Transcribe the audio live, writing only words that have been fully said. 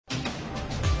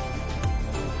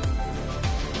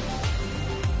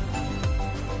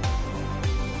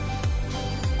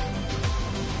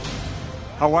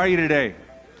How are you today?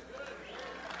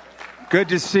 Good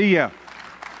to see you.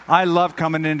 I love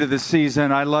coming into the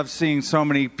season. I love seeing so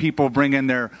many people bring in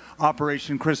their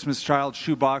Operation Christmas Child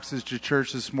shoe boxes to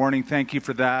church this morning. Thank you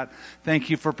for that. Thank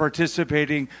you for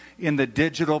participating in the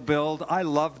digital build. I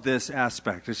love this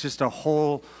aspect. It's just a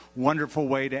whole wonderful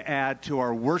way to add to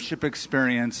our worship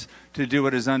experience, to do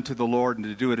it as unto the Lord and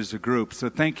to do it as a group. So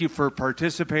thank you for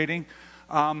participating.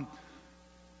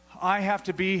 I have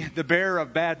to be the bearer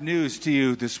of bad news to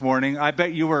you this morning. I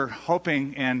bet you were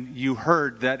hoping and you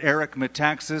heard that Eric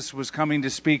Metaxas was coming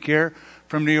to speak here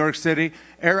from New York City.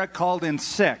 Eric called in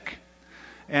sick,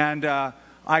 and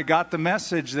I got the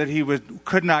message that he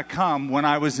could not come when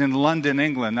I was in London,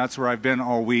 England. That's where I've been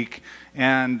all week,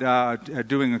 and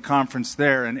doing a conference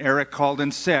there, and Eric called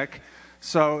in sick.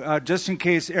 So just in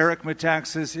case Eric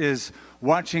Metaxas is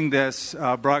watching this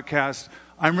broadcast,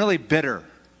 I'm really bitter.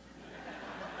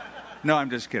 No,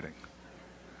 I'm just kidding.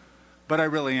 But I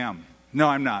really am. No,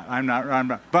 I'm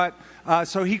not. But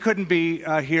so he couldn't be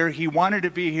here. He wanted to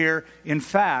be here. In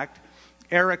fact,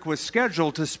 Eric was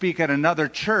scheduled to speak at another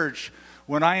church.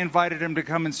 When I invited him to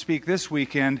come and speak this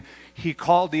weekend, he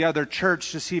called the other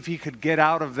church to see if he could get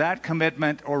out of that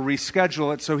commitment or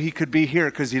reschedule it so he could be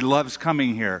here because he loves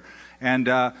coming here. And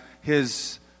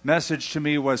his message to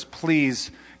me was, please,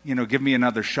 give me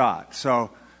another shot. So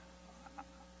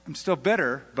I'm still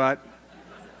bitter, but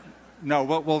no,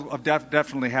 we'll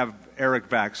definitely have Eric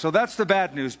back. So that's the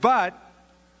bad news, but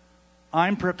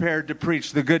I'm prepared to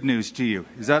preach the good news to you.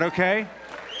 Is that okay?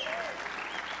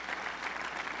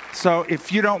 So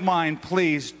if you don't mind,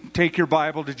 please take your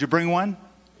Bible. Did you bring one?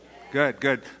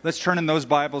 Good. Let's turn in those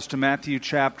Bibles to Matthew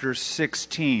chapter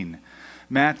 16.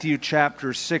 Matthew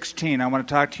chapter 16. I want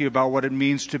to talk to you about what it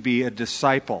means to be a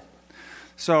disciple.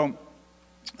 So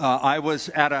I was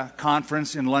at a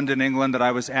conference in London, England, that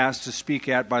I was asked to speak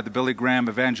at by the Billy Graham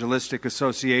Evangelistic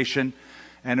Association,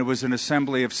 and it was an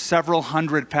assembly of several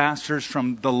hundred pastors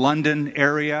from the London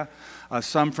area,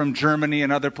 some from Germany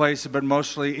and other places, but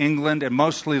mostly England and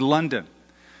mostly London.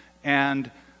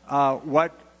 And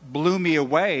what blew me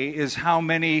away is how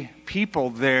many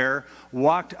people there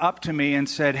walked up to me and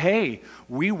said, "Hey,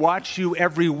 we watch you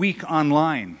every week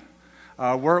online.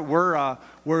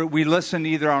 We listen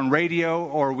either on radio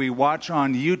or we watch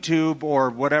on YouTube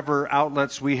or whatever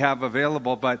outlets we have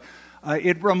available." But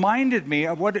it reminded me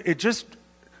of it just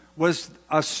was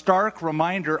a stark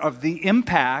reminder of the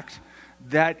impact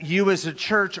that you as a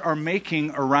church are making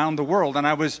around the world. And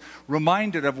I was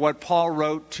reminded of what Paul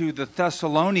wrote to the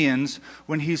Thessalonians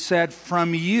when he said,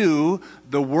 "From you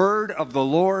the word of the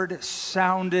Lord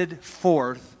sounded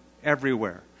forth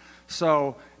everywhere."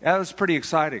 So that was pretty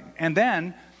exciting. And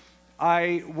then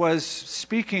I was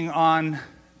speaking on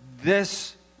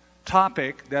this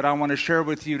topic that I want to share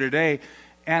with you today,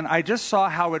 and I just saw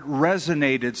how it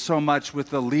resonated so much with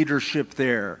the leadership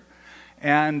there.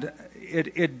 And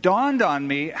it dawned on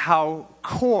me how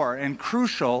core and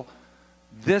crucial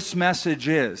this message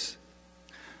is.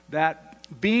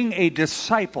 That being a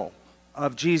disciple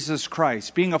of Jesus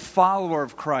Christ, being a follower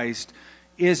of Christ,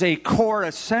 is a core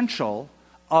essential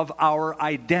of our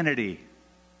identity.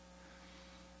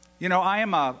 I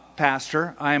am a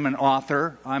pastor, I am an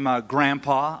author, I'm a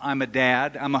grandpa, I'm a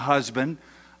dad, I'm a husband,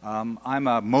 I'm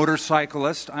a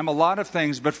motorcyclist, I'm a lot of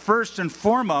things, but first and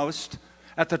foremost,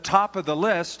 at the top of the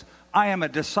list, I am a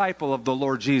disciple of the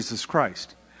Lord Jesus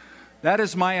Christ. That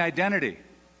is my identity.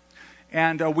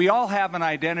 And we all have an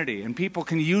identity, and people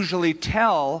can usually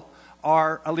tell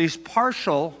our at least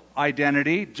partial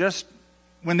identity just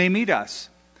when they meet us.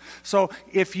 So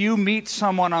if you meet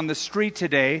someone on the street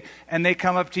today and they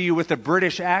come up to you with a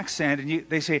British accent and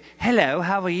they say, "Hello,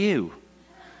 how are you?"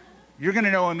 You're going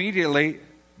to know immediately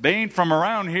they ain't from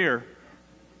around here,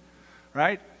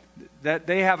 right? That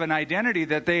they have an identity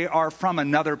that they are from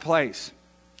another place.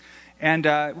 And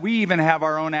we even have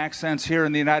our own accents here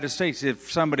in the United States.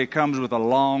 If somebody comes with a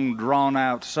long,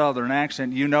 drawn-out Southern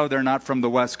accent, you know they're not from the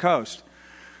West Coast.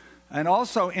 And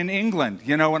also in England,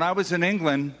 when I was in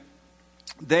England,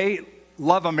 they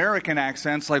love American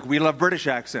accents like we love British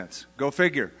accents. Go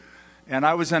figure. And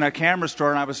I was in a camera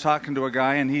store and I was talking to a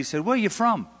guy and he said, "Where are you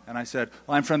from?" And I said,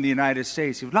 "Well, I'm from the United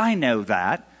States." He said, "Well, I know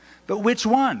that, but which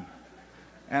one?"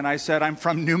 And I said, "I'm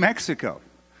from New Mexico."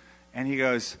 And he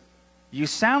goes, "You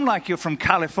sound like you're from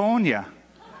California."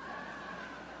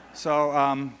 So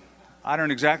I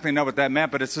don't exactly know what that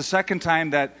meant, but it's the second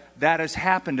time that has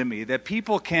happened to me, that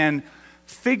people can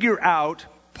figure out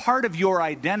part of your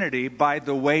identity by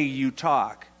the way you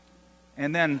talk.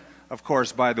 And then, of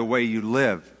course, by the way you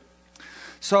live.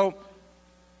 So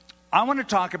I want to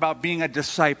talk about being a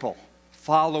disciple,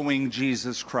 following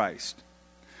Jesus Christ.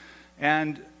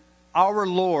 And our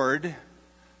Lord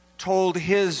told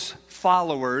his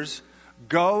followers,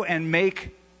 go and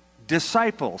make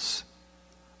disciples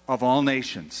of all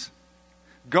nations.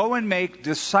 Go and make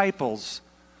disciples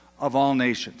of all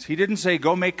nations. He didn't say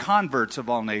go make converts of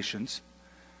all nations.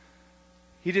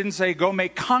 He didn't say go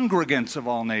make congregants of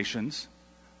all nations,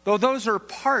 though those are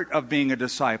part of being a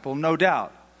disciple, no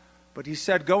doubt. But he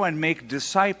said go and make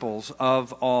disciples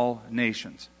of all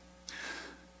nations.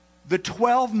 The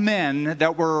 12 men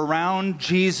that were around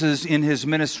Jesus in his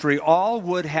ministry all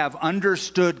would have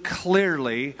understood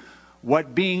clearly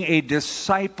what being a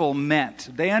disciple meant.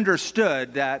 They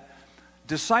understood that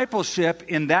discipleship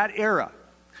in that era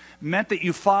meant that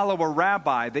you follow a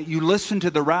rabbi, that you listen to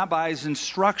the rabbi's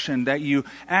instruction, that you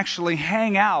actually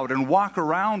hang out and walk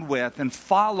around with and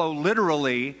follow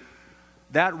literally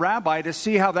that rabbi to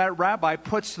see how that rabbi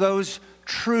puts those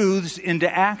truths into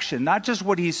action. Not just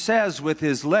what he says with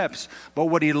his lips, but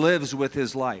what he lives with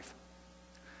his life.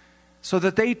 So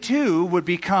that they too would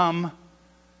become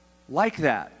like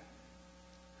that.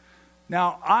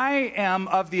 Now, I am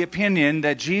of the opinion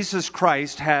that Jesus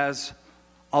Christ has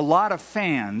a lot of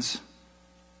fans,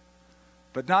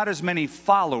 but not as many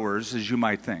followers as you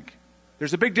might think.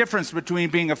 There's a big difference between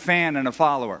being a fan and a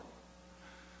follower.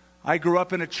 I grew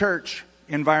up in a church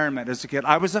environment as a kid.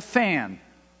 I was a fan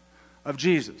of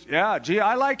Jesus. Yeah, gee,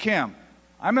 I like him.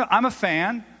 I'm a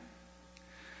fan.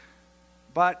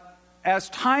 But as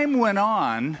time went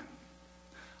on,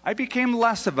 I became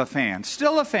less of a fan.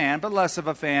 Still a fan, but less of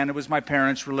a fan. It was my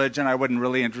parents' religion. I wasn't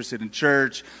really interested in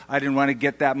church. I didn't want to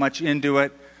get that much into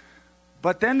it.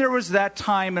 But then there was that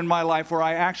time in my life where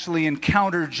I actually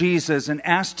encountered Jesus and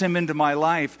asked him into my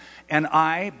life, and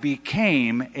I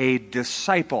became a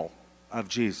disciple of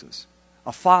Jesus,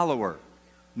 a follower,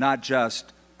 not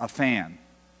just a fan.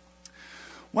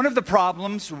 One of the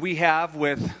problems we have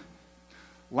with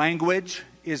language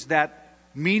is that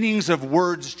meanings of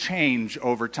words change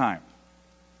over time.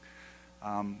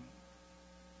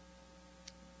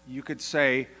 You could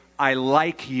say, I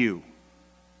like you.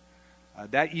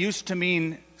 That used to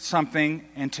mean something,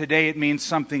 and today it means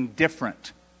something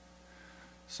different.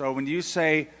 So when you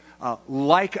say,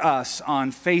 like us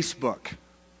on Facebook,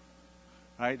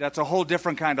 right, that's a whole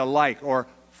different kind of like. Or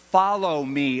follow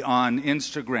me on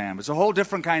Instagram. It's a whole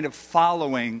different kind of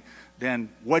following than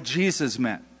what Jesus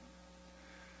meant.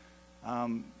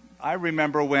 I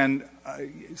remember when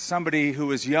somebody who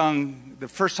was young, the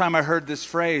first time I heard this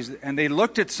phrase, and they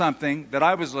looked at something that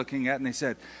I was looking at, and they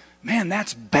said, man,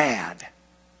 that's bad.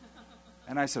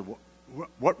 And I said,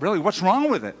 what really, what's wrong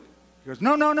with it? He goes,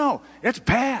 no, it's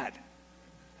bad.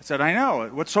 I said, I know.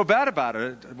 What's so bad about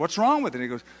it? What's wrong with it? He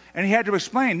goes, and he had to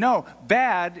explain, no,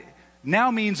 bad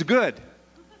now means good.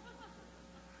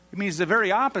 It means the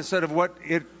very opposite of what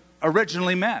it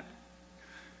originally meant.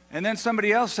 And then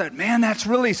somebody else said, man, that's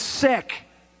really sick.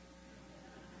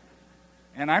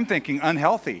 And I'm thinking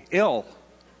unhealthy, ill.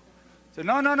 So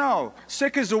no.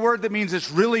 Sick is a word that means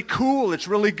it's really cool, it's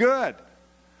really good.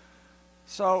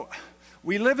 So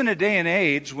we live in a day and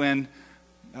age when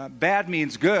bad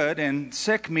means good and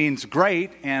sick means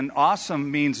great and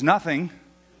awesome means nothing.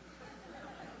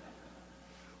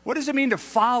 What does it mean to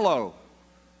follow,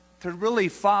 to really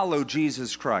follow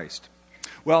Jesus Christ?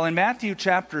 Well, in Matthew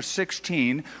chapter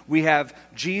 16, we have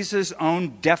Jesus'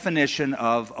 own definition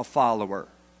of a follower.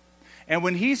 And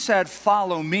when he said,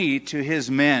 follow me to his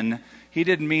men, he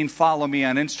didn't mean follow me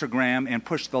on Instagram and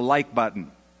push the like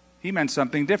button. He meant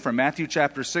something different. Matthew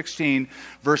chapter 16,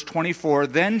 verse 24,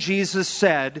 then Jesus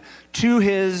said to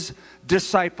his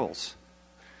disciples,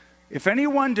 if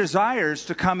anyone desires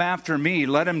to come after me,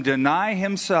 let him deny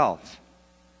himself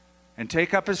and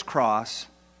take up his cross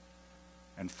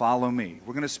and follow me.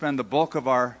 We're going to spend the bulk of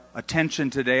our attention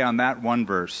today on that one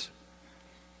verse.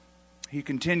 He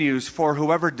continues, for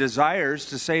whoever desires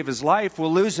to save his life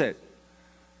will lose it.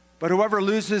 But whoever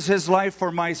loses his life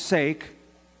for my sake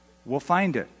will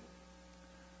find it.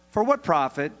 For what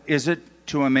profit is it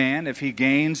to a man if he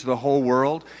gains the whole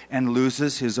world and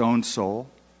loses his own soul?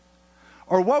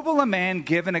 Or what will a man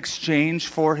give in exchange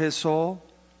for his soul?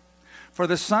 For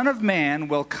the Son of Man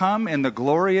will come in the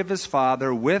glory of his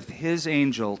Father with his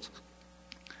angels,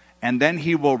 and then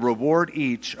he will reward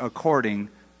each according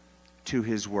to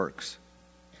his works.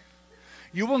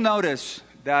 You will notice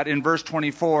that in verse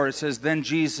 24 it says, then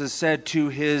Jesus said to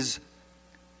his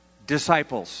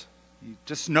disciples.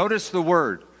 Just notice the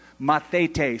word.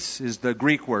 Mathetes is the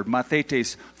Greek word.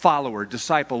 Mathetes, follower,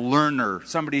 disciple, learner,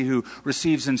 somebody who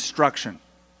receives instruction.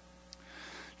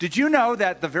 Did you know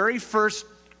that the very first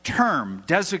term,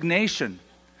 designation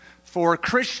for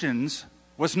Christians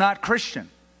was not Christian?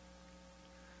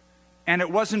 And it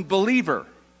wasn't believer.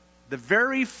 The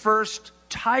very first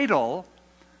title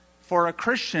for a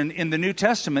Christian in the New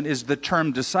Testament is the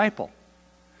term disciple.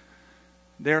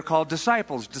 They're called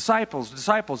disciples, disciples,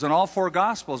 disciples in all four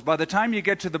Gospels. By the time you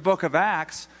get to the book of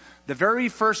Acts, the very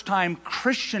first time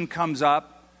Christian comes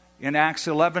up in Acts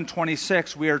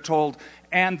 11:26, we are told,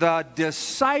 and the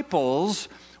disciples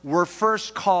were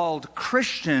first called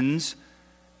Christians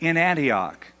in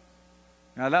Antioch.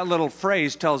 Now that little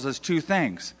phrase tells us two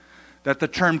things. That the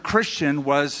term Christian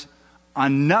was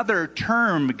another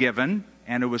term given,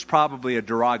 and it was probably a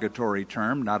derogatory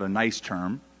term, not a nice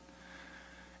term.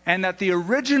 And that the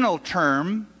original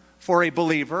term for a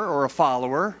believer or a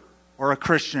follower or a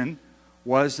Christian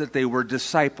was that they were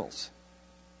disciples.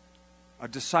 A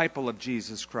disciple of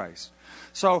Jesus Christ.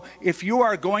 So if you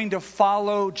are going to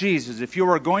follow Jesus, if you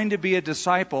are going to be a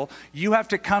disciple, you have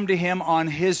to come to him on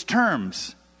his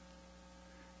terms.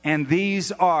 And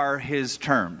these are his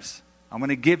terms. I'm going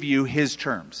to give you his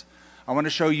terms. I want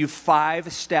to show you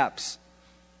 5 steps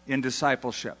in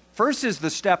discipleship. First is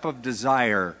the step of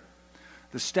desire.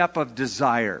 The step of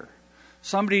desire.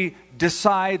 Somebody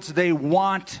decides they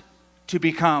want to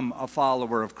become a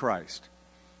follower of Christ.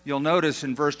 You'll notice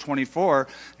in verse 24,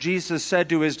 Jesus said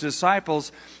to his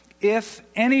disciples, if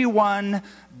anyone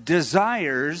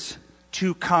desires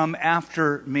to come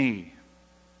after me.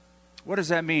 What does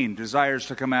that mean, desires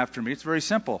to come after me? It's very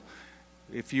simple.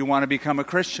 If you want to become a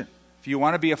Christian, if you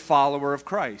want to be a follower of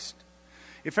Christ,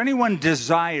 if anyone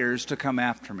desires to come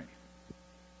after me,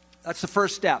 that's the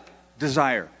first step,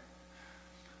 desire.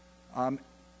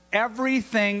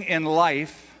 Everything in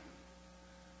life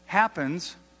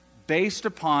happens based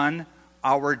upon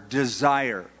our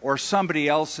desire or somebody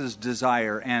else's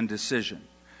desire and decision.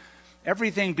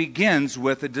 Everything begins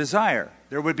with a desire.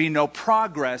 There would be no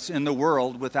progress in the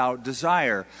world without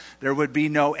desire. There would be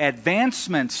no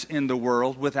advancements in the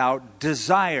world without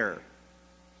desire.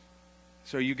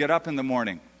 So you get up in the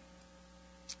morning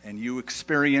and you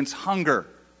experience hunger.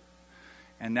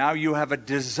 And now you have a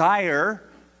desire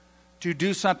to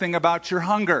do something about your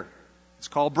hunger. It's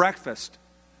called breakfast.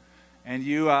 And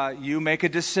you make a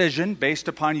decision based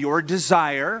upon your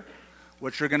desire,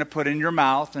 what you're going to put in your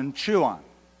mouth and chew on.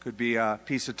 Could be a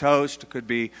piece of toast, it could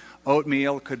be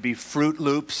oatmeal, it could be Fruit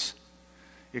Loops.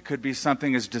 It could be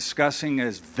something as disgusting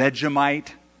as Vegemite,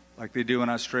 like they do in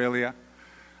Australia.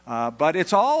 But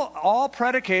it's all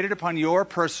predicated upon your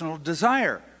personal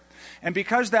desire. And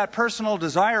because that personal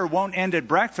desire won't end at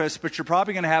breakfast, but you're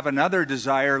probably going to have another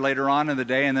desire later on in the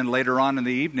day and then later on in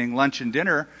the evening, lunch and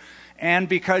dinner. And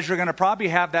because you're going to probably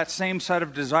have that same set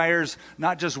of desires,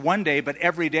 not just one day, but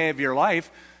every day of your life,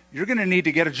 you're going to need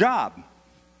to get a job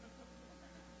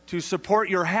to support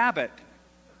your habit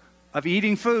of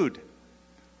eating food,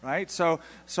 right? So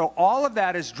all of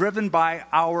that is driven by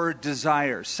our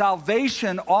desires.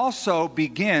 Salvation also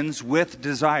begins with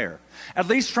desire, at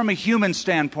least from a human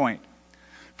standpoint.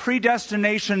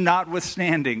 Predestination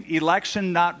notwithstanding,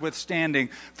 election notwithstanding,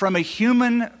 from a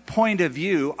human point of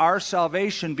view, our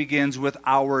salvation begins with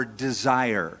our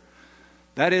desire.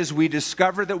 That is, we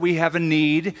discover that we have a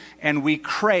need and we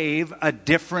crave a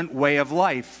different way of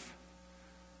life.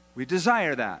 We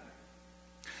desire that.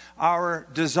 Our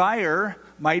desire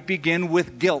might begin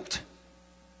with guilt.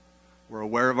 We're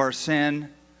aware of our sin.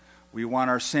 We want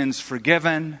our sins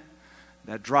forgiven.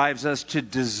 That drives us to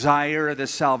desire the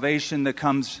salvation that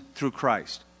comes through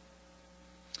Christ.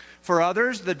 For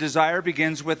others, the desire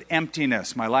begins with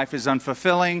emptiness. My life is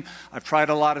unfulfilling. I've tried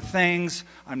a lot of things.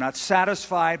 I'm not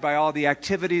satisfied by all the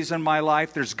activities in my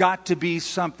life. There's got to be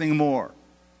something more.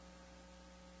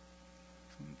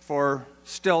 For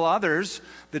still others,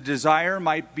 the desire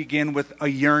might begin with a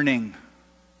yearning.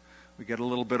 We get a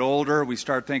little bit older, we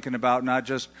start thinking about not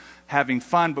just having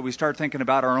fun, but we start thinking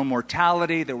about our own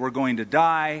mortality, that we're going to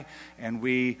die, and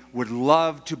we would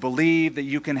love to believe that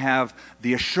you can have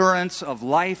the assurance of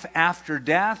life after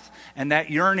death, and that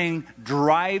yearning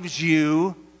drives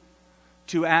you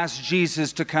to ask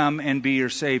Jesus to come and be your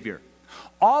Savior.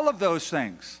 All of those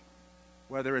things,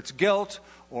 whether it's guilt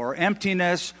or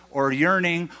emptiness or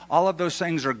yearning, all of those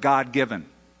things are God-given.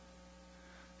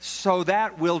 So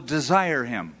that we'll desire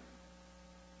Him.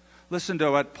 Listen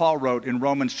to what Paul wrote in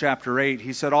Romans chapter 8.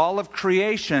 He said, all of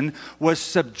creation was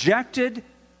subjected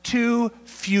to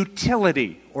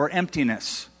futility or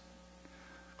emptiness.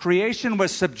 Creation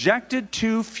was subjected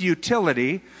to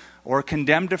futility or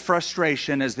condemned to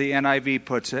frustration, as the NIV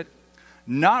puts it,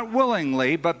 not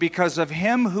willingly, but because of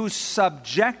Him who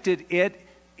subjected it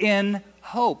in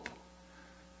hope.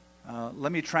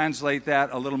 Let me translate that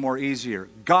a little more easier.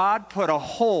 God put a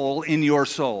hole in your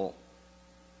soul.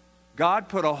 God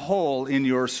put a hole in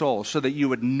your soul so that you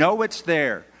would know it's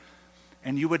there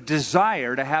and you would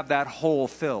desire to have that hole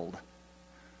filled.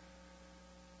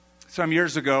 Some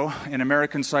years ago, an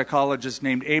American psychologist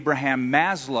named Abraham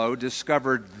Maslow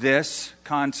discovered this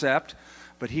concept,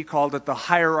 but he called it the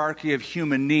hierarchy of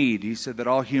human need. He said that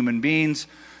all human beings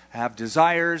have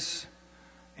desires,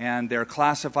 and they're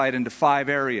classified into 5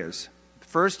 areas.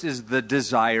 First is the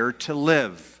desire to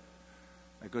live.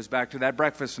 That goes back to that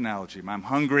breakfast analogy. I'm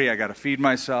hungry, I got to feed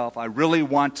myself, I really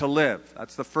want to live.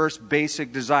 That's the first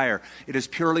basic desire. It is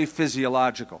purely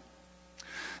physiological.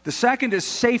 The second is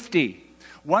safety.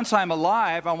 Once I'm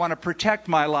alive, I want to protect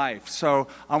my life. So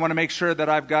I want to make sure that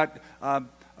I've got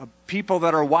people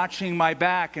that are watching my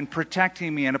back and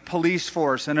protecting me, and a police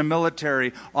force and a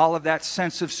military. All of that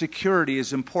sense of security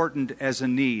is important as a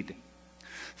need.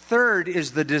 Third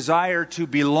is the desire to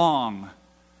belong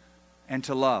and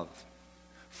to love.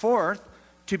 Fourth,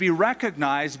 to be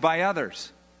recognized by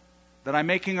others, that I'm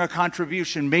making a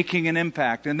contribution, making an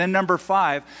impact. And then number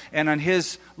 5, and on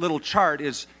his little chart,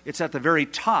 it's at the very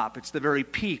top, it's the very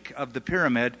peak of the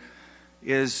pyramid,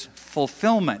 is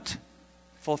fulfillment.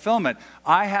 Fulfillment.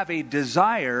 I have a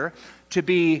desire to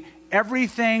be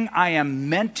everything I am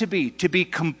meant to be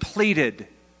completed.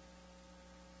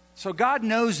 So God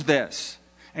knows this.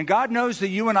 And God knows that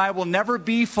you and I will never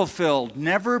be fulfilled,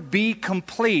 never be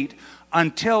complete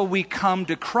until we come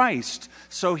to Christ.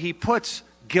 So He puts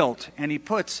guilt, and He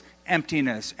puts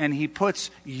emptiness, and He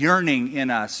puts yearning in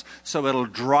us. So it'll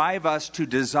drive us to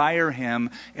desire Him,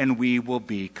 and we will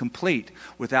be complete.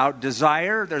 Without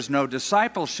desire, there's no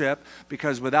discipleship,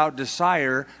 because without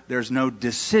desire, there's no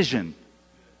decision.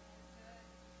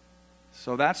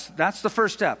 So that's the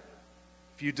first step.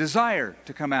 If you desire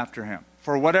to come after Him,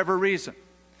 for whatever reason.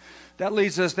 That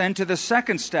leads us then to the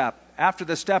second step. After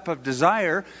the step of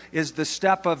desire is the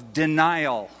step of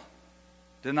denial.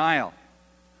 Denial.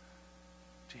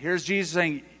 Here's Jesus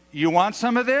saying, you want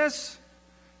some of this?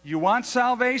 You want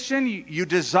salvation? You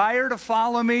desire to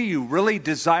follow me? You really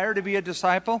desire to be a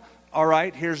disciple? All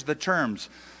right, here's the terms.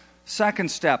 Second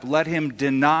step, let him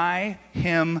deny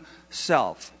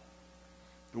himself.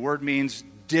 The word means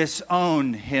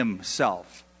disown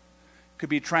himself. Could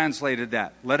be translated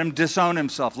that. Let him disown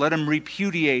himself. Let him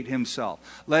repudiate himself.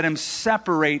 Let him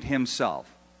separate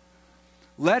himself.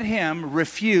 Let him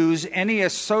refuse any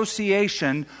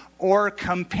association or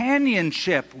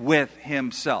companionship with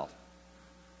himself.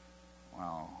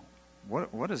 Wow.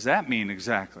 What does that mean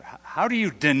exactly? How do you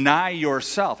deny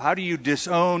yourself? How do you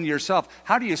disown yourself?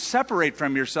 How do you separate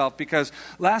from yourself? Because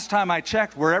last time I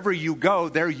checked, wherever you go,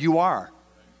 there you are.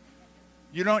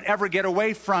 You don't ever get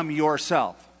away from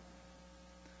yourself.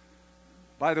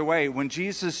 By the way, when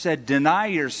Jesus said deny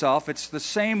yourself, it's the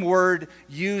same word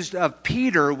used of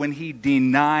Peter when he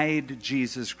denied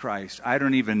Jesus Christ. I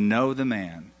don't even know the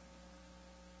man.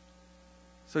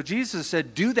 So Jesus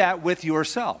said, do that with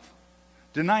yourself.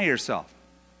 Deny yourself.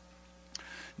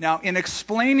 Now, in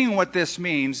explaining what this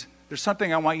means, there's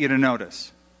something I want you to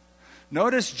notice.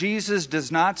 Notice Jesus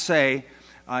does not say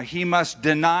he must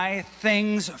deny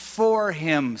things for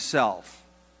himself.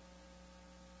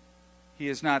 He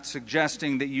is not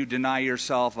suggesting that you deny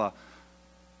yourself a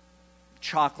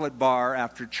chocolate bar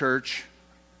after church,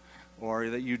 or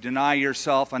that you deny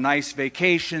yourself a nice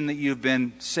vacation that you've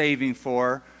been saving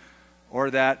for, or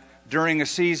that during a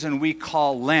season we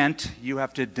call Lent, you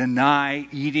have to deny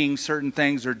eating certain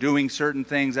things or doing certain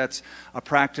things. That's a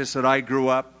practice that I grew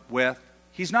up with.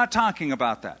 He's not talking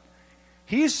about that.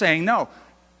 He's saying, no,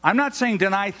 I'm not saying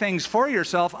deny things for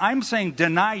yourself. I'm saying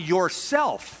deny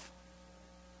yourself.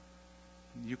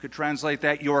 You could translate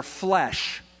that your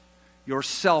flesh, your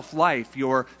self-life,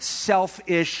 your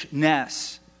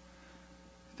selfishness.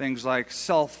 Things like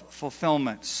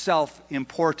self-fulfillment,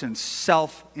 self-importance,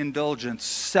 self-indulgence,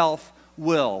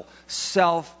 self-will,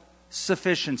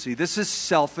 self-sufficiency. This is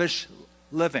selfish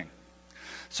living.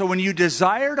 So when you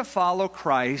desire to follow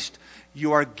Christ,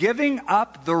 you are giving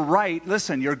up the right,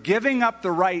 listen, you're giving up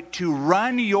the right to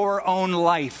run your own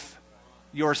life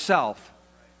yourself.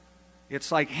 It's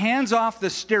like hands off the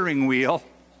steering wheel.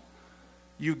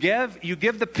 You give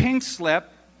the pink slip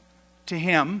to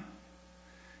Him.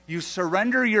 You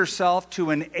surrender yourself to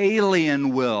an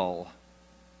alien will,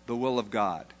 the will of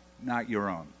God, not your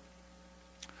own.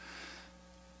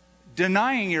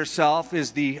 Denying yourself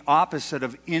is the opposite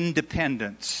of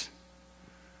independence,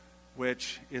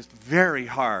 which is very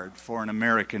hard for an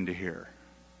American to hear.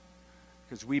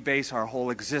 Because we base our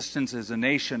whole existence as a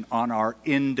nation on our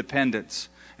independence.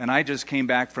 And I just came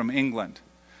back from England,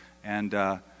 and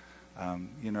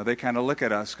they kind of look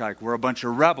at us like we're a bunch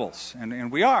of rebels,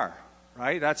 and we are,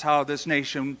 right? That's how this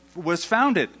nation was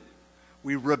founded.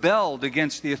 We rebelled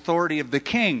against the authority of the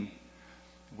king.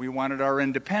 We wanted our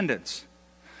independence.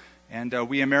 And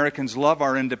we Americans love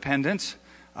our independence,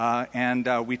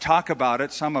 and we talk about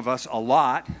it, some of us, a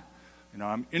lot. You know,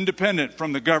 I'm independent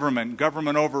from the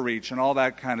government overreach, and all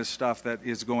that kind of stuff that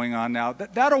is going on now.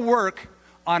 That'll work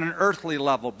on an earthly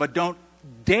level, but don't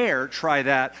dare try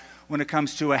that when it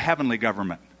comes to a heavenly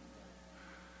government.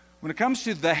 When it comes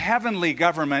to the heavenly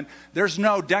government, there's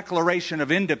no declaration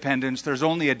of independence, there's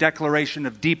only a declaration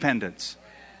of dependence.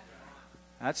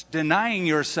 That's denying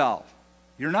yourself.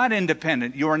 You're not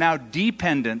independent, you are now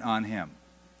dependent on Him.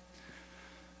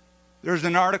 There's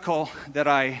an article that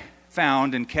I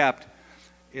found and kept.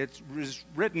 It was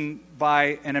written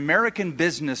by an American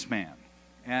businessman,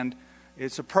 and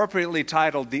it's appropriately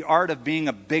titled "The Art of Being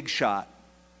a Big Shot"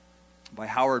 by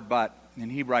Howard Butt,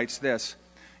 and he writes this: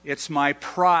 "It's my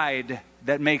pride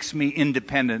that makes me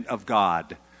independent of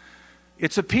God.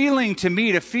 It's appealing to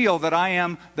me to feel that I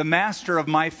am the master of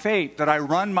my fate, that I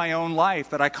run my own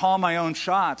life, that I call my own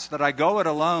shots, that I go it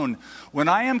alone. When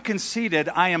I am conceited,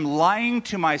 I am lying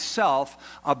to myself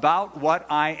about what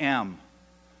I am.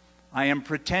 I am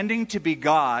pretending to be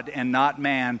God and not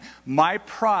man. My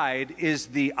pride is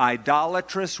the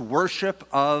idolatrous worship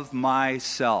of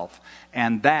myself,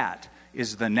 and that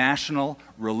is the national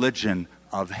religion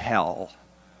of hell."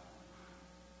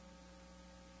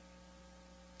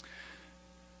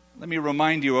 Let me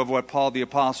remind you of what Paul the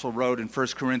Apostle wrote in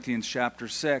 1 Corinthians chapter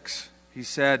 6. He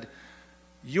said,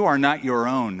 "You are not your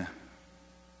own.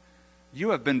 You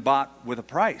have been bought with a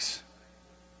price.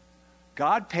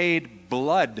 God paid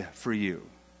blood for you,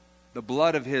 the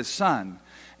blood of His Son.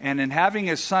 And in having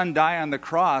His Son die on the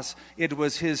cross, it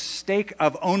was His stake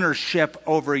of ownership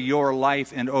over your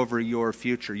life and over your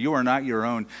future. You are not your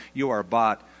own. You are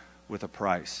bought with a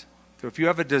price." So if you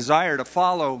have a desire to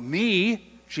follow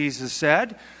me, Jesus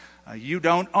said, you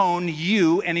don't own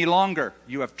you any longer.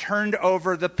 You have turned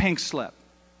over the pink slip.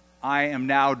 I am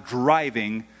now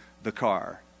driving the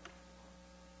car.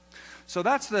 So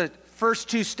that's the first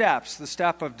two steps, the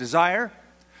step of desire,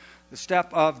 the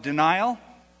step of denial.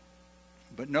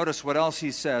 But notice what else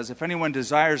he says. If anyone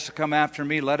desires to come after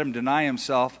me, let him deny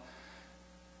himself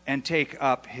and take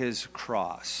up his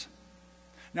cross.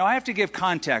 Now, I have to give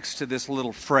context to this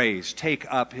little phrase, take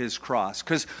up his cross.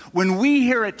 Because when we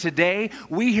hear it today,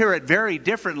 we hear it very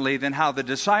differently than how the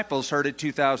disciples heard it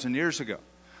 2,000 years ago.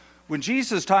 When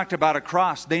Jesus talked about a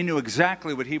cross, they knew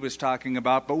exactly what He was talking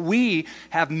about, but we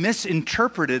have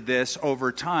misinterpreted this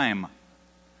over time.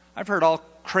 I've heard all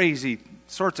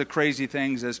sorts of crazy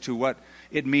things as to what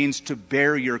it means to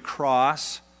bear your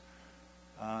cross.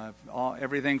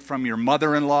 Everything from your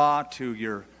mother-in-law to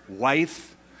your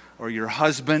wife, or your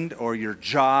husband, or your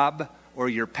job, or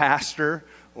your pastor,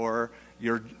 or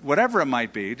your whatever it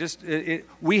might be.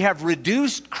 We have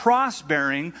reduced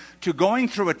cross-bearing to going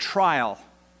through a trial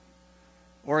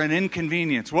or an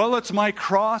inconvenience. Well, it's my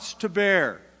cross to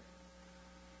bear.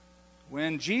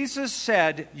 When Jesus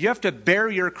said you have to bear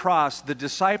your cross, the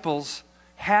disciples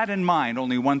had in mind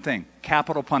only one thing: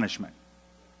 capital punishment.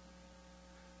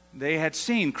 They had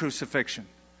seen crucifixion.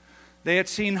 They had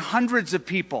seen hundreds of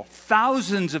people,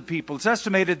 thousands of people. It's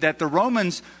estimated that the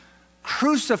Romans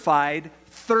crucified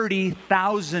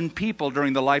 30,000 people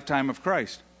during the lifetime of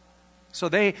Christ. So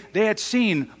they had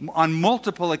seen on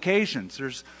multiple occasions.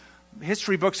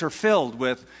 History books are filled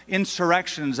with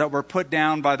insurrections that were put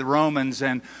down by the Romans,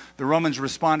 and the Romans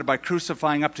responded by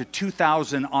crucifying up to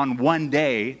 2,000 on one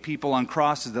day, people on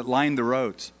crosses that lined the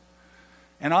roads.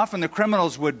 And often the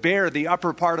criminals would bear the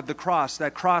upper part of the cross,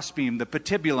 that crossbeam, the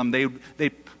patibulum. They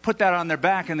put that on their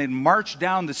back and they'd march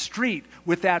down the street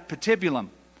with that patibulum.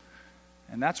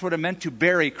 And that's what it meant to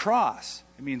bear a cross.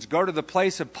 It means go to the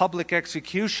place of public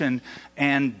execution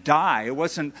and die. It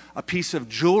wasn't a piece of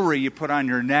jewelry you put on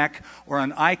your neck or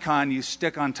an icon you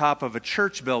stick on top of a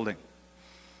church building.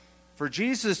 For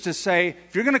Jesus to say,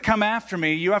 if you're going to come after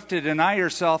me, you have to deny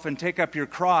yourself and take up your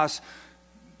cross.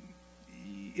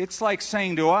 It's like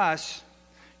saying to us,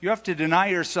 you have to deny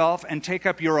yourself and take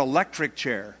up your electric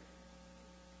chair.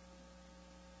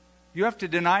 You have to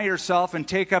deny yourself and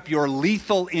take up your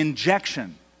lethal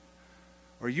injection.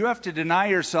 Or you have to deny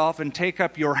yourself and take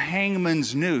up your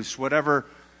hangman's noose, whatever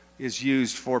is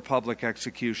used for public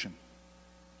execution.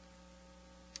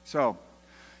 So,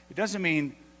 it doesn't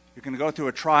mean you're going to go through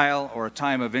a trial or a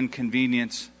time of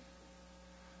inconvenience.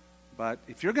 But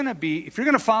if you're going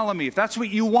to follow me, if that's what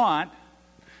you want,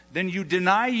 then you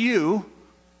deny you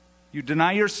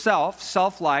deny yourself,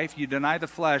 self-life, you deny the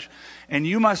flesh, and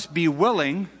you must be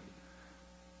willing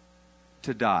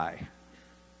to die.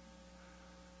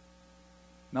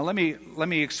 Now let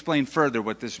me explain further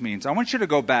what this means. I want you to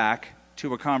go back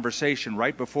to a conversation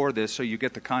right before this so you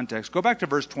get the context. Go back to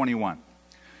verse 21.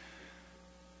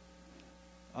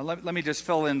 Let me just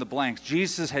fill in the blanks.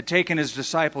 Jesus had taken his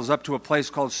disciples up to a place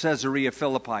called Caesarea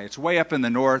Philippi. It's way up in the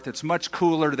north. It's much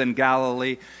cooler than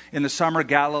Galilee. In the summer,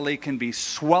 Galilee can be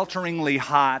swelteringly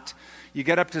hot. You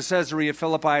get up to Caesarea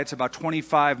Philippi, it's about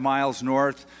 25 miles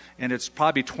north, and it's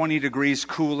probably 20 degrees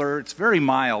cooler. It's very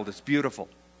mild. It's beautiful.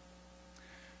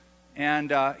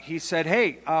 And he said,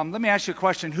 hey, let me ask you a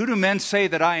question. Who do men say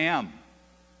that I am?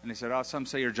 And he said, oh, some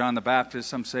say you're John the Baptist,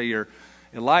 some say you're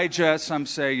Elijah, some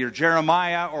say you're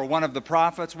Jeremiah or one of the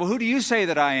prophets. Well, who do you say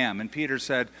that I am? And Peter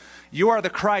said, you are the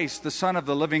Christ, the Son of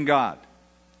the living God.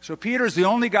 So Peter's the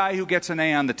only guy who gets an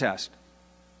A on the test.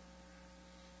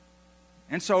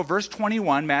 And so verse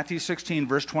 21, Matthew 16,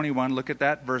 verse 21, look at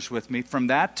that verse with me. From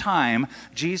that time,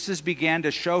 Jesus began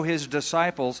to show his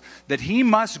disciples that he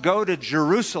must go to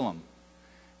Jerusalem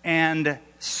and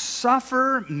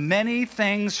suffer many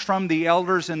things from the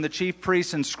elders and the chief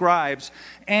priests and scribes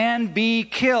and be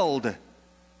killed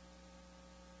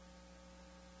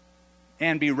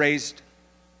and be raised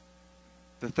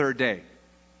the third day.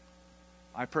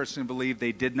 I personally believe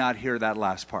they did not hear that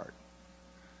last part.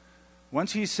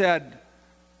 Once he said,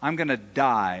 I'm going to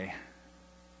die,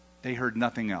 they heard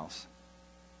nothing else.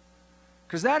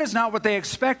 Because that is not what they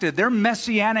expected. Their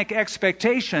messianic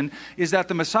expectation is that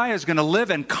the Messiah is going to live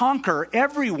and conquer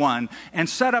everyone and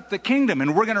set up the kingdom,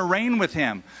 and we're going to reign with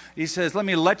him. He says, let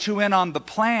me let you in on the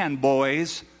plan,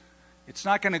 boys. It's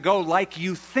not going to go like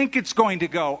you think it's going to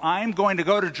go. I'm going to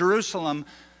go to Jerusalem.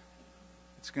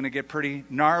 It's going to get pretty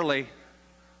gnarly.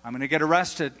 I'm going to get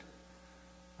arrested.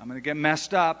 I'm going to get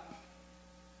messed up.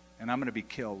 And I'm going to be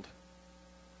killed.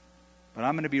 But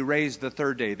I'm going to be raised the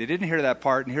third day. They didn't hear that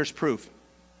part, and here's proof.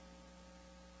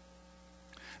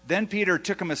 Then Peter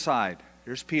took him aside.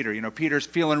 Here's Peter. You know, Peter's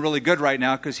feeling really good right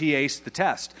now because he aced the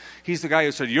test. He's the guy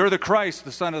who said, you're the Christ,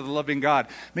 the Son of the living God.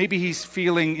 Maybe he's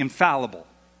feeling infallible.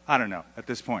 I don't know at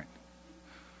this point.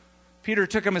 Peter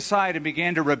took him aside and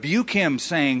began to rebuke him,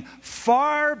 saying,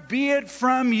 far be it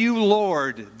from you,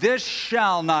 Lord, this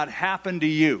shall not happen to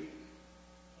you.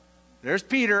 There's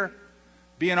Peter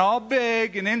being all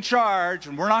big and in charge,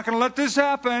 and we're not going to let this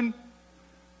happen.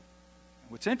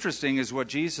 What's interesting is what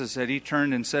Jesus said. He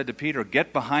turned and said to Peter,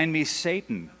 get behind me,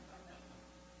 Satan.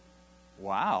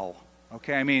 Wow.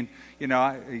 Okay, I mean, you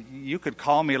know, you could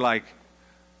call me like,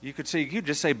 you could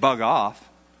just say bug off.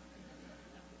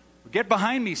 Get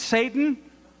behind me, Satan.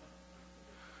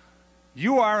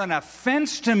 You are an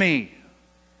offense to me.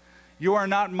 You are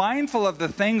not mindful of the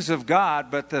things of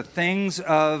God, but the things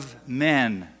of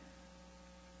men.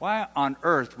 Why on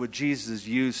earth would Jesus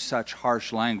use such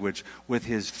harsh language with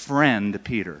his friend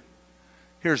Peter?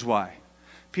 Here's why.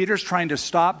 Peter's trying to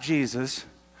stop Jesus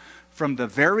from the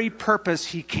very purpose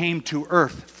he came to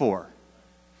earth for.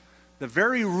 The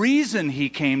very reason he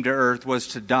came to earth was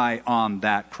to die on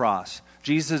that cross.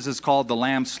 Jesus is called the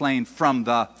Lamb slain from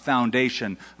the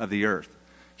foundation of the earth.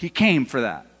 He came for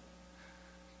that.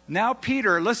 Now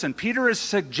Peter, listen, Peter is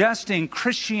suggesting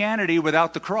Christianity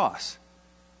without the cross.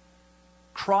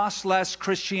 Crossless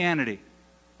Christianity.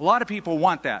 A lot of people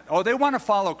want that. Oh, they want to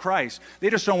follow Christ. They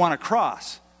just don't want a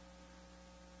cross.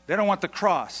 They don't want the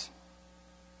cross.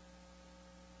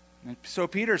 And so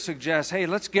Peter suggests, hey,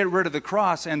 let's get rid of the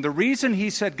cross. And the reason he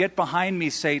said, get behind me,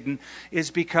 Satan,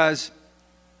 is because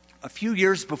a few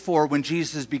years before when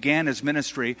Jesus began his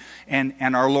ministry and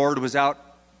our Lord was out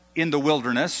in the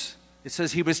wilderness, it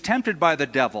says he was tempted by the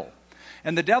devil.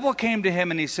 And the devil came to him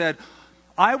and he said,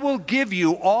 I will give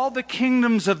you all the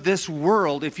kingdoms of this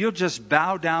world if you'll just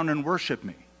bow down and worship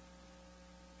me.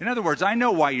 In other words, I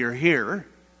know why you're here.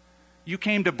 You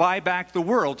came to buy back the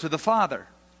world to the Father.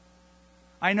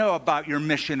 I know about your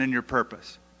mission and your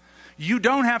purpose. You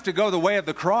don't have to go the way of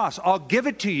the cross. I'll give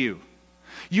it to you.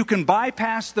 You can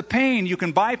bypass the pain. You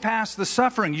can bypass the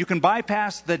suffering. You can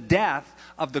bypass the death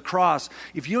of the cross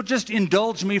if you'll just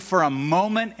indulge me for a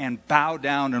moment and bow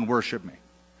down and worship me.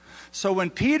 So when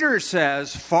Peter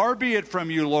says, far be it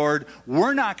from you, Lord,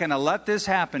 we're not going to let this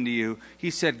happen to you, he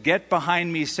said, get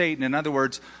behind me, Satan. In other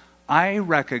words, I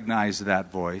recognize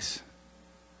that voice.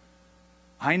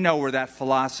 I know where that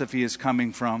philosophy is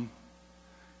coming from.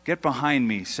 Get behind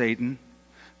me, Satan.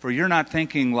 For you're not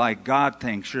thinking like God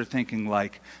thinks, you're thinking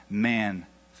like man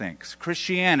thinks.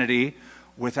 Christianity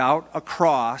without a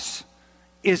cross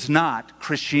is not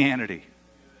Christianity.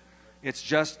 It's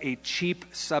just a cheap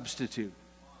substitute.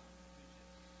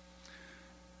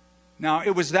 Now,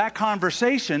 it was that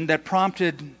conversation that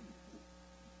prompted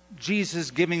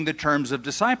Jesus giving the terms of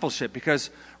discipleship,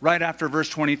 because right after verse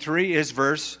 23 is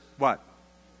verse, what?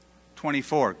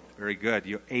 24. Very good.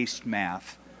 You aced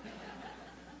math.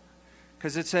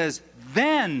 Because it says,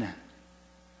 then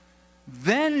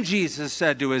Then Jesus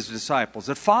said to his disciples,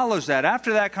 it follows that.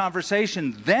 After that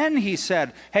conversation, then he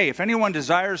said, hey, if anyone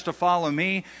desires to follow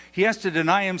me, he has to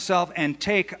deny himself and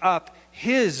take up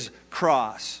his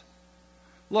cross.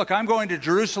 Look, I'm going to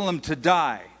Jerusalem to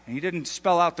die. And he didn't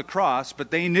spell out the cross, but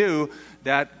they knew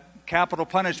that capital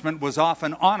punishment was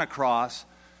often on a cross.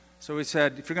 So he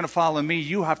said, if you're going to follow me,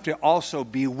 you have to also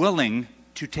be willing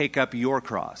to take up your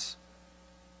cross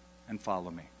and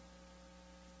follow me.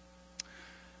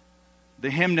 The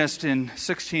hymnist in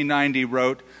 1690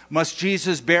 wrote, must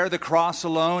Jesus bear the cross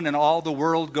alone and all the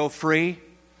world go free?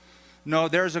 No,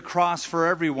 there's a cross for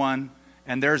everyone,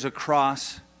 and there's a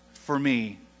cross for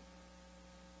me.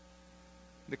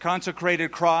 The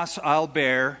consecrated cross I'll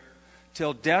bear,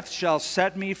 till death shall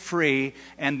set me free,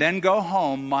 and then go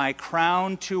home my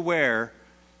crown to wear,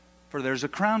 for there's a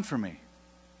crown for me.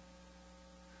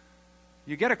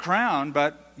 You get a crown,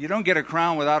 but you don't get a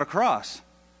crown without a cross.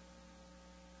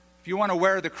 If you want to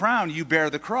wear the crown, you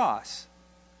bear the cross.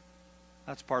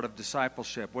 That's part of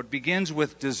discipleship. What begins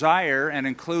with desire and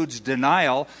includes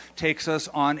denial takes us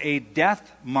on a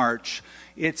death march.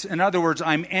 It's, in other words,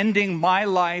 I'm ending my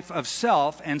life of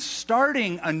self and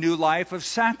starting a new life of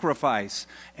sacrifice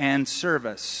and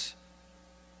service.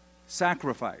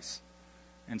 Sacrifice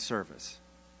and service.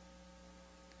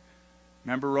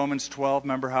 Remember Romans 12?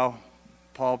 Remember how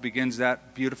Paul begins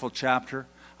that beautiful chapter?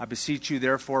 I beseech you,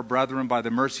 therefore, brethren, by the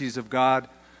mercies of God,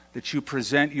 that you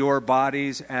present your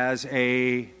bodies as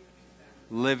a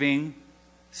living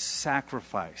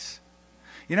sacrifice.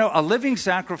 You know, a living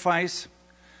sacrifice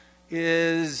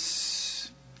is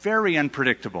very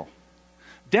unpredictable.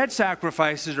 Dead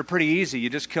sacrifices are pretty easy. You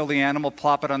just kill the animal,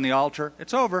 plop it on the altar,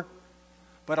 it's over.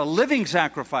 But a living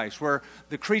sacrifice where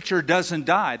the creature doesn't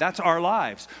die, that's our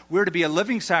lives. We're to be a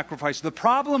living sacrifice. The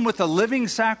problem with a living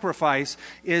sacrifice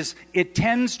is it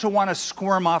tends to want to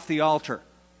squirm off the altar.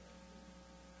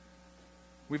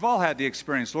 We've all had the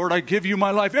experience. Lord, I give you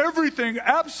my life, everything,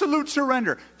 absolute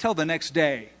surrender, till the next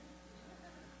day.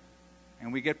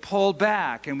 And we get pulled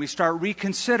back and we start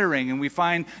reconsidering and we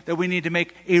find that we need to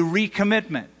make a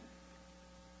recommitment.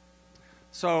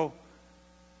 So,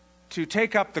 to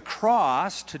take up the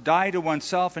cross, to die to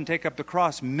oneself and take up the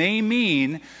cross, may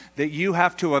mean that you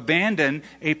have to abandon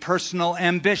a personal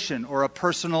ambition or a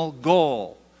personal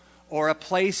goal or a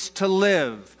place to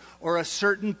live or a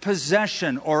certain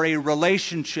possession or a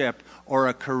relationship or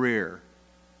a career.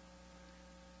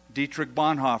 Dietrich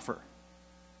Bonhoeffer,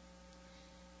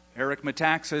 Eric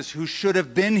Metaxas, who should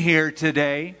have been here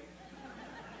today,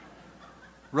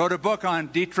 wrote a book on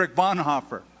Dietrich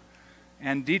Bonhoeffer.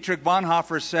 And Dietrich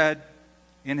Bonhoeffer said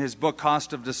in his book,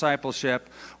 Cost of Discipleship,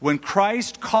 when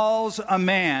Christ calls a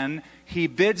man, he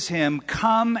bids him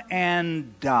come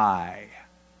and die.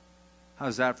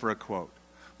 How's that for a quote?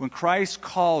 When Christ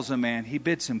calls a man, he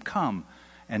bids him come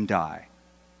and die.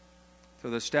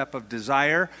 So the step of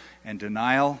desire and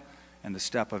denial and the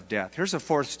step of death. Here's a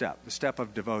fourth step, the step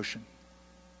of devotion.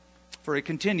 For he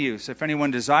continues, if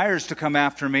anyone desires to come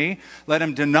after me, let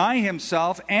him deny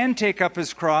himself and take up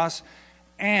his cross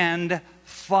and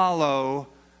follow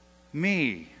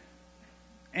me.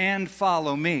 And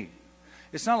follow me.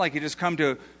 It's not like you just come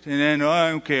to, and then,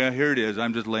 oh, okay, here it is.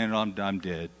 I'm just laying on, I'm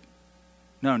dead.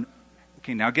 No.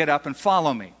 Okay, now get up and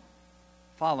follow me.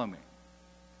 Follow me.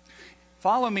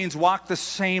 Follow means walk the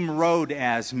same road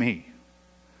as me.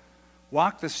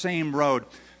 Walk the same road.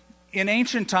 In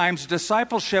ancient times,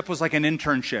 discipleship was like an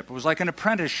internship. It was like an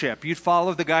apprenticeship. You'd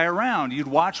follow the guy around. You'd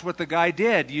watch what the guy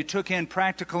did. You took in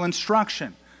practical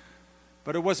instruction.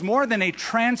 But it was more than a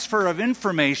transfer of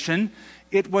information.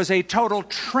 It was a total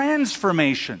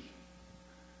transformation.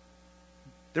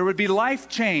 There would be life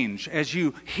change as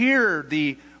you hear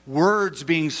the words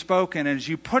being spoken, as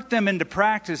you put them into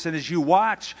practice, and as you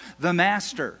watch the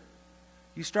Master.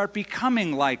 You start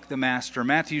becoming like the Master.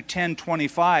 Matthew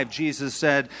 10:25, Jesus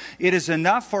said, "It is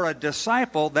enough for a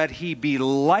disciple that he be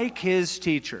like his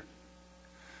teacher."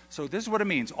 So this is what it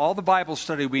means. All the Bible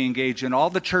study we engage in, all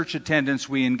the church attendance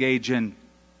we engage in,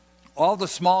 all the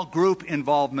small group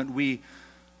involvement we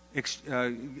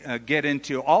get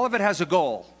into, all of it has a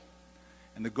goal.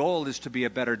 And the goal is to be a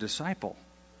better disciple.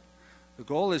 The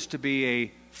goal is to be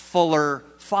a fuller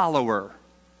follower,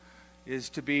 is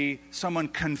to be someone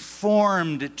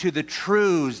conformed to the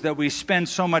truths that we spend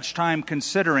so much time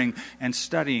considering and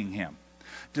studying him.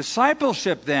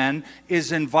 Discipleship, then,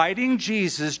 is inviting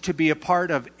Jesus to be a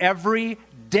part of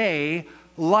everyday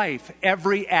life,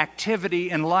 every activity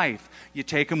in life. You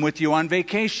take him with you on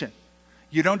vacation.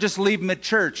 You don't just leave him at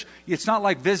church. It's not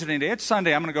like visiting day. It's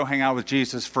Sunday, I'm going to go hang out with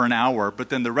Jesus for an hour, but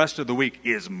then the rest of the week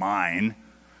is mine.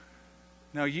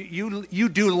 No, you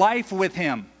do life with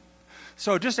him.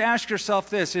 So just ask yourself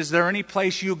this: is there any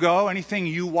place you go, anything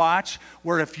you watch,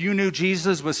 where if you knew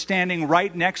Jesus was standing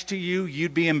right next to you,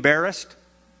 you'd be embarrassed?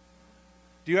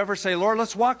 Do you ever say, Lord,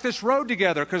 let's walk this road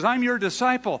together because I'm your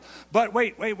disciple? But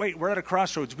wait, we're at a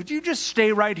crossroads. Would you just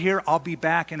stay right here? I'll be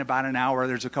back in about an hour.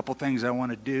 There's a couple things I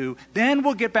want to do. Then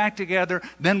we'll get back together.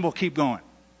 Then we'll keep going.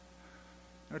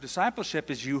 No,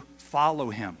 discipleship is you follow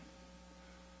him.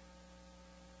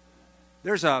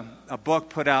 There's a book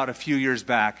put out a few years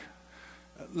back.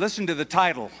 Listen to the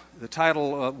title. The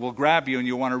title will grab you and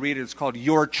you'll want to read it. It's called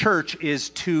Your Church is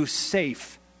Too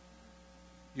Safe.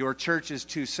 Your Church is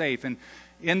Too Safe. And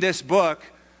in this book,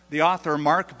 the author,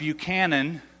 Mark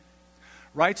Buchanan,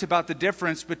 writes about the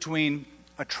difference between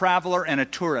a traveler and a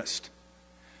tourist.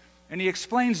 And he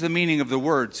explains the meaning of the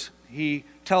words. He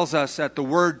tells us that the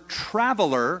word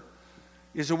traveler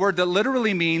is a word that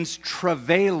literally means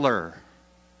travailer.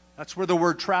 That's where the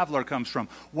word traveler comes from.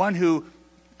 One who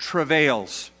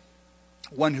travails,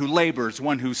 one who labors,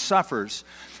 one who suffers.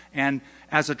 And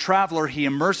as a traveler, he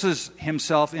immerses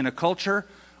himself in a culture,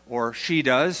 or she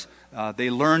does. They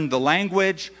learn the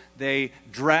language, they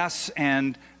dress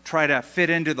and try to fit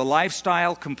into the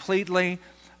lifestyle completely.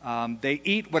 They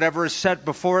eat whatever is set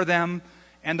before them,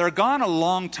 and they're gone a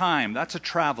long time. That's a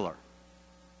traveler.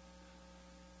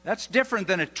 That's different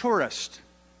than a tourist.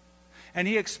 And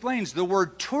he explains the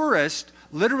word tourist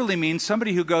literally means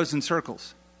somebody who goes in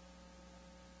circles.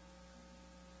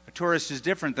 A tourist is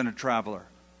different than a traveler.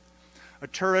 A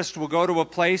tourist will go to a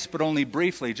place, but only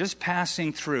briefly, just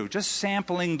passing through, just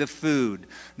sampling the food,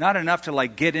 not enough to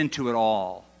get into it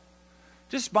all.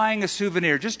 Just buying a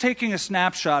souvenir, just taking a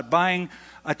snapshot, buying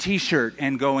a t-shirt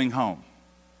and going home.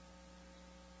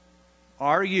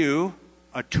 Are you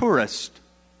a tourist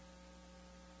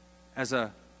as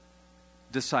a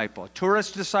disciple? A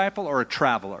tourist disciple or a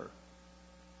traveler?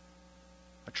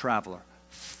 A traveler.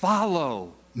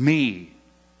 Follow me.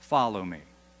 Follow me.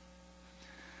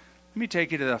 Let me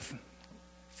take you to the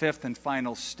fifth and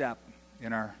final step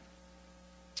in our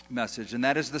message, and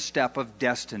that is the step of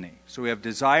destiny. So we have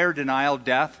desire, denial,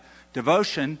 death,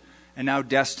 devotion, and now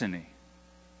destiny.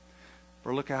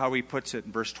 Or look at how he puts it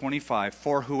in verse 25.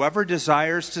 For whoever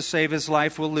desires to save his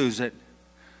life will lose it,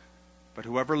 but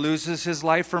whoever loses his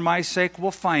life for my sake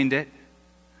will find it.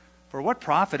 For what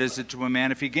profit is it to a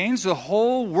man if he gains the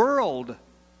whole world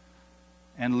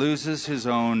and loses his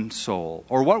own soul?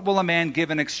 Or what will a man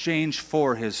give in exchange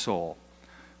for his soul?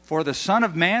 For the Son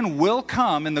of Man will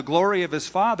come in the glory of his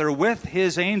Father with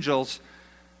his angels,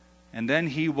 and then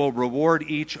he will reward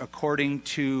each according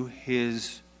to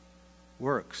his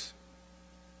works.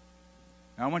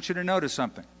 Now I want you to notice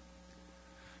something.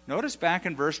 Notice back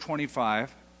in verse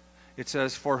 25, it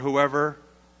says, for whoever,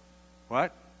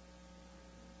 what?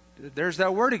 There's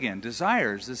that word again,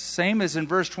 desires. The same as in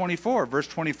verse 24. Verse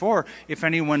 24, if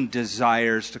anyone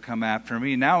desires to come after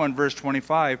me. Now in verse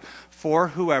 25, for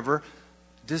whoever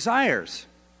desires.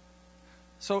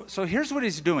 So here's what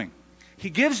he's doing.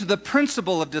 He gives the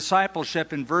principle of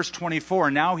discipleship in verse 24.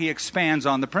 Now he expands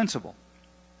on the principle.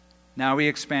 Now he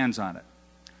expands on it.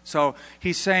 So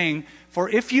he's saying, for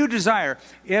if you desire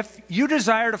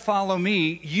to follow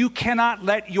me, you cannot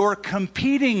let your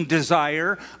competing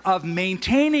desire of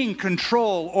maintaining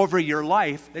control over your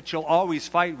life that you'll always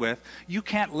fight with, you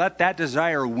can't let that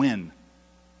desire win.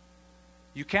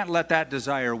 You can't let that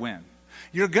desire win.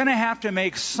 You're going to have to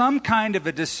make some kind of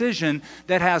a decision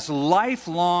that has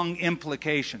lifelong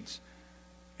implications.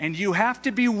 And you have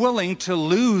to be willing to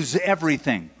lose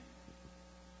everything.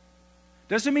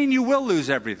 Doesn't mean you will lose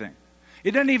everything.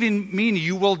 It doesn't even mean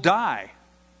you will die,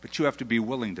 but you have to be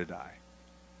willing to die.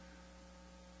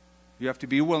 You have to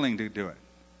be willing to do it.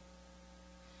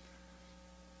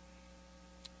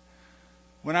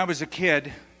 When I was a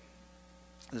kid,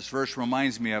 this verse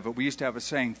reminds me of it. We used to have a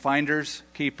saying, finders,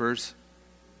 keepers,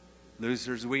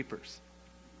 losers, weepers.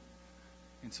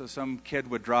 And so some kid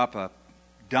would drop a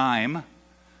dime,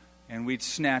 and we'd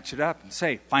snatch it up and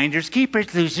say, finders,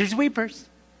 keepers, losers, weepers.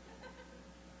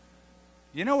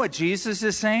 You know what Jesus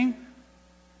is saying?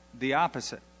 The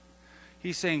opposite.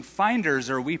 He's saying finders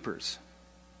are weepers.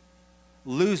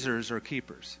 Losers are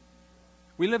keepers.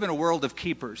 We live in a world of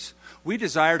keepers. We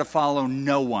desire to follow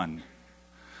no one.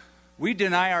 We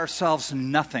deny ourselves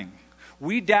nothing.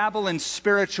 We dabble in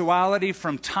spirituality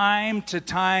from time to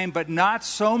time, but not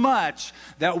so much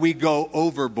that we go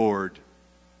overboard.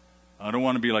 I don't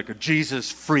want to be like a Jesus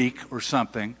freak or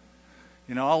something.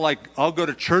 You know, I'll go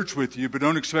to church with you, but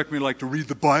don't expect me to read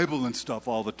the Bible and stuff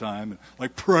all the time,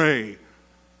 and pray,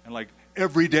 and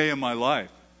every day of my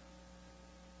life.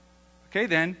 Okay,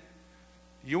 then,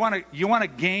 you want to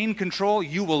gain control,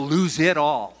 you will lose it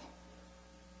all.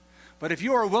 But if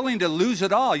you are willing to lose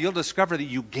it all, you'll discover that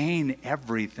you gain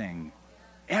everything.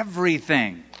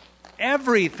 Everything.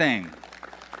 Everything.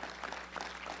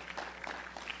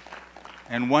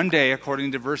 And one day,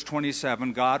 according to verse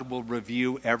 27, God will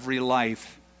review every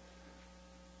life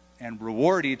and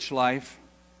reward each life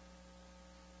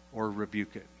or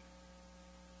rebuke it.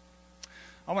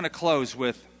 I want to close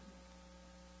with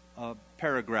a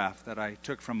paragraph that I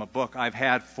took from a book I've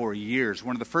had for years.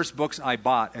 One of the first books I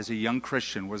bought as a young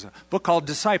Christian was a book called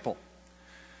Disciple.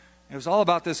 It was all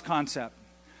about this concept.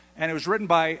 And it was written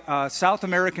by a South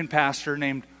American pastor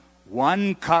named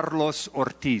Juan Carlos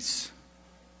Ortiz.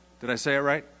 Did I say it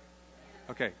right?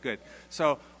 Okay, good.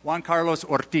 So Juan Carlos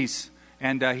Ortiz,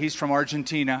 and he's from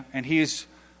Argentina, and he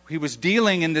was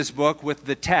dealing in this book with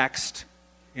the text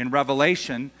in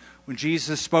Revelation when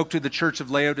Jesus spoke to the church of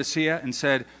Laodicea and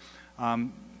said,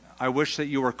 I wish that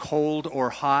you were cold or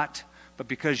hot, but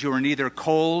because you are neither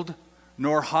cold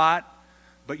nor hot,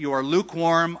 but you are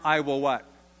lukewarm, I will what?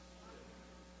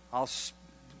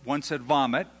 One said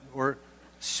vomit, or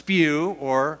spew,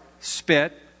 or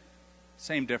spit.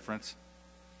 Same difference.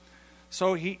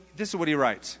 So this is what he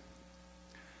writes.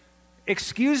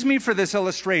 Excuse me for this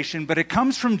illustration, but it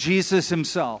comes from Jesus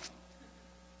himself.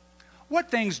 What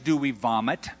things do we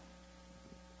vomit?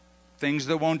 Things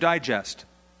that won't digest.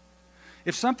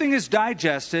 If something is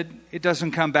digested, it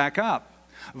doesn't come back up.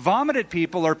 Vomited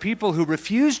people are people who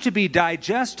refuse to be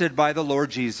digested by the Lord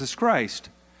Jesus Christ.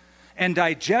 And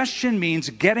digestion means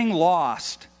getting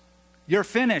lost. You're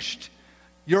finished.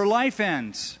 Your life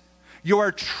ends. You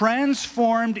are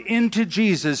transformed into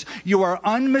Jesus. You are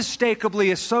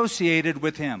unmistakably associated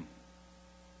with him.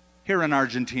 Here in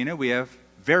Argentina, we have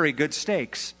very good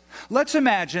steaks. Let's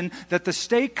imagine that the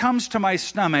steak comes to my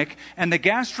stomach and the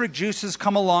gastric juices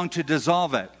come along to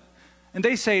dissolve it. And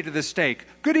they say to the steak,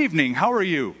 "Good evening, how are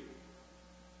you?"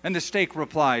 And the steak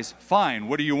replies, "Fine,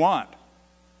 what do you want?"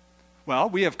 Well,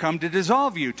 we have come to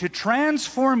dissolve you, to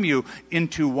transform you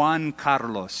into Juan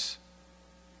Carlos.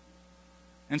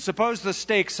 And suppose the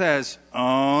steak says,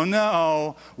 "Oh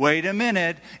no, wait a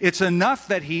minute, it's enough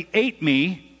that he ate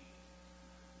me,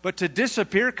 but to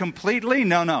disappear completely,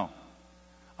 no.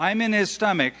 I'm in his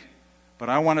stomach, but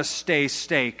I want to stay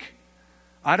steak.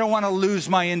 I don't want to lose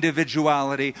my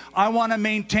individuality. I want to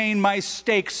maintain my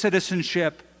steak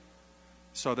citizenship."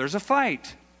 So there's a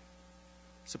fight.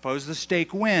 Suppose the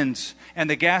steak wins, and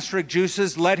the gastric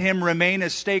juices let him remain a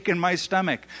steak in my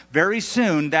stomach. Very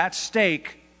soon, that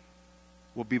steak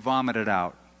will be vomited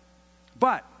out.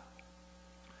 But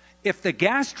if the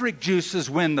gastric juices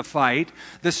win the fight,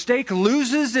 the steak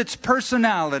loses its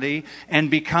personality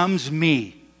and becomes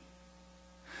me.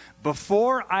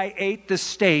 Before I ate the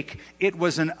steak, it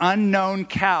was an unknown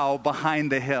cow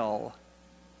behind the hill.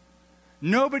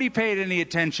 Nobody paid any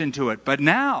attention to it. But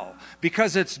now,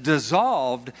 because it's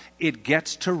dissolved, it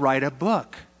gets to write a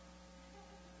book.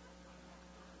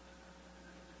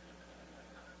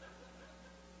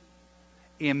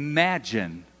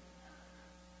 Imagine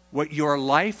what your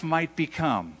life might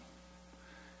become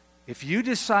if you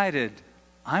decided,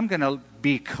 I'm going to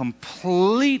be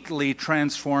completely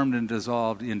transformed and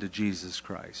dissolved into Jesus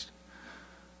Christ.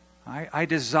 I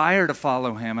desire to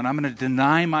follow him, and I'm going to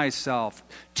deny myself,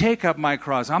 take up my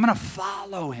cross. I'm going to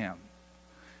follow him.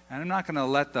 And I'm not going to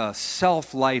let the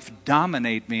self-life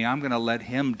dominate me. I'm going to let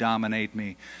him dominate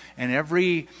me. And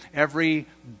every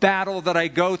battle that I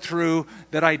go through,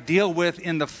 that I deal with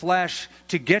in the flesh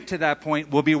to get to that point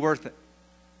will be worth it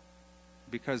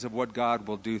because of what God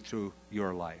will do through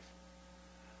your life.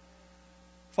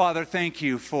 Father, thank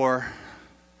you for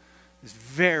this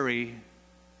very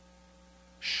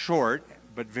short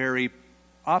but very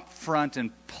upfront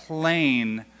and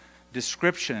plain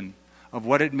description of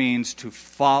what it means to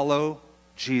follow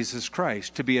Jesus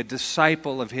Christ, to be a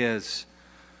disciple of his,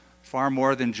 far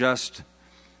more than just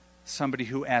somebody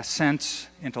who assents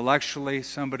intellectually,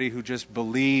 somebody who just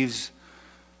believes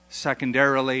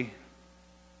secondarily,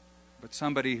 but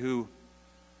somebody who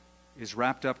is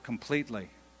wrapped up completely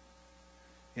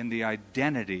in the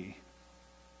identity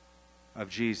of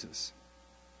Jesus.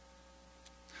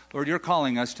 Lord, you're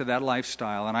calling us to that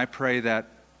lifestyle, and I pray that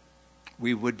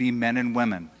we would be men and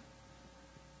women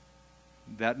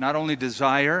that not only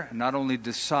desire, not only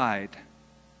decide,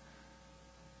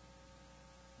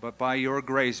 but by your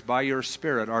grace, by your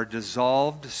Spirit, are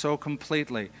dissolved so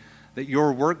completely that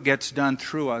your work gets done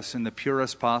through us in the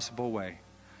purest possible way.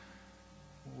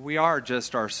 We are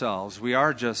just ourselves. We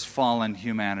are just fallen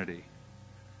humanity.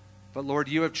 But Lord,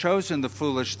 you have chosen the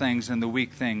foolish things and the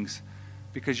weak things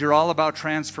because you're all about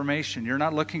transformation. You're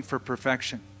not looking for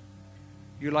perfection.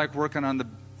 You like working on the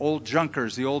old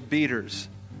junkers, the old beaters.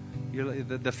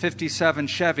 The 57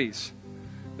 Chevys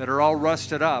that are all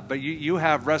rusted up, but you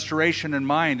have restoration in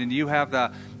mind, and you have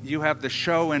the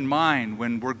show in mind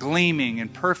when we're gleaming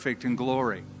and perfect in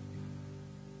glory.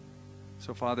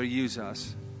 So, Father, use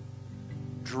us.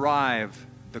 Drive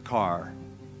the car.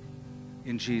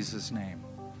 In Jesus' name.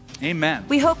 Amen.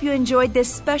 We hope you enjoyed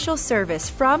this special service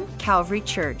from Calvary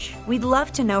Church. We'd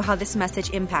love to know how this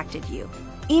message impacted you.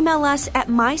 Email us at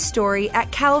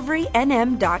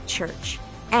mystory@calvarynm.church.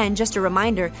 And just a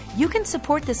reminder, you can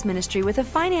support this ministry with a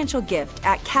financial gift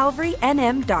at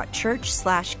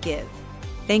calvarynm.church/give.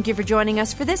 Thank you for joining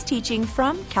us for this teaching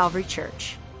from Calvary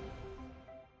Church.